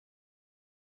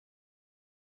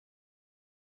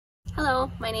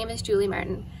Hello, my name is Julie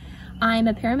Martin. I'm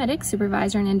a paramedic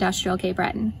supervisor in Industrial Cape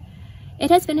Breton. It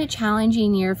has been a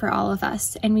challenging year for all of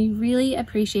us, and we really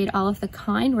appreciate all of the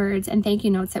kind words and thank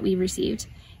you notes that we received.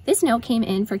 This note came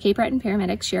in for Cape Breton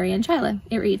paramedics Sherry and Shyla.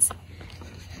 It reads,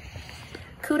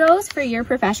 "Kudos for your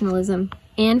professionalism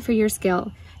and for your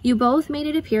skill. You both made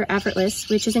it appear effortless,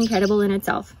 which is incredible in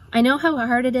itself. I know how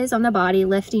hard it is on the body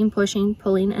lifting, pushing,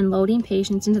 pulling, and loading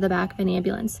patients into the back of an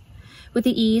ambulance with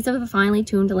the ease of a finely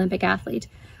tuned Olympic athlete.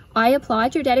 I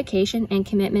applaud your dedication and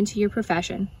commitment to your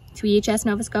profession. To EHS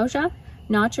Nova Scotia,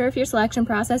 not sure of your selection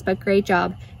process, but great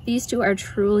job. These two are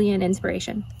truly an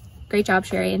inspiration." Great job,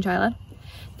 Sherry and Shyla.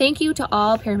 Thank you to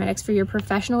all paramedics for your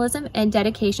professionalism and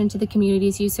dedication to the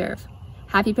communities you serve.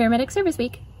 Happy Paramedic Service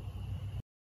Week.